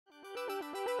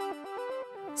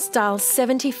Style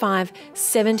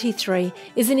 75-73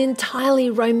 is an entirely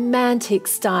romantic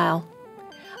style.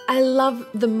 I love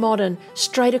the modern,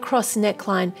 straight across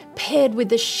neckline paired with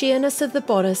the sheerness of the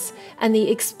bodice and the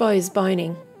exposed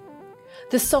boning.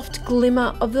 The soft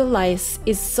glimmer of the lace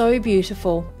is so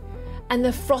beautiful, and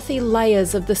the frothy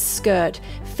layers of the skirt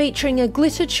featuring a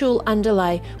glitter tulle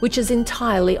underlay which is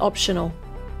entirely optional.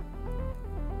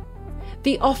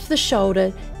 The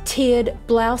off-the-shoulder tiered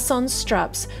blouson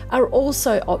straps are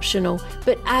also optional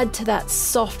but add to that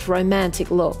soft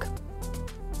romantic look.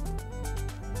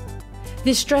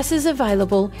 This dress is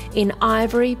available in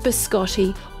ivory,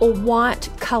 biscotti or white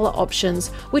colour options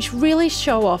which really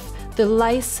show off the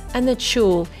lace and the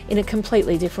tulle in a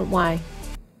completely different way.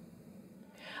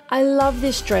 I love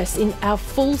this dress in our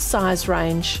full size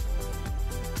range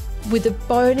with the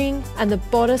boning and the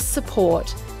bodice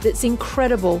support that's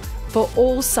incredible for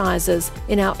all sizes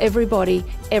in our Everybody,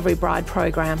 Every Bride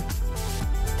program.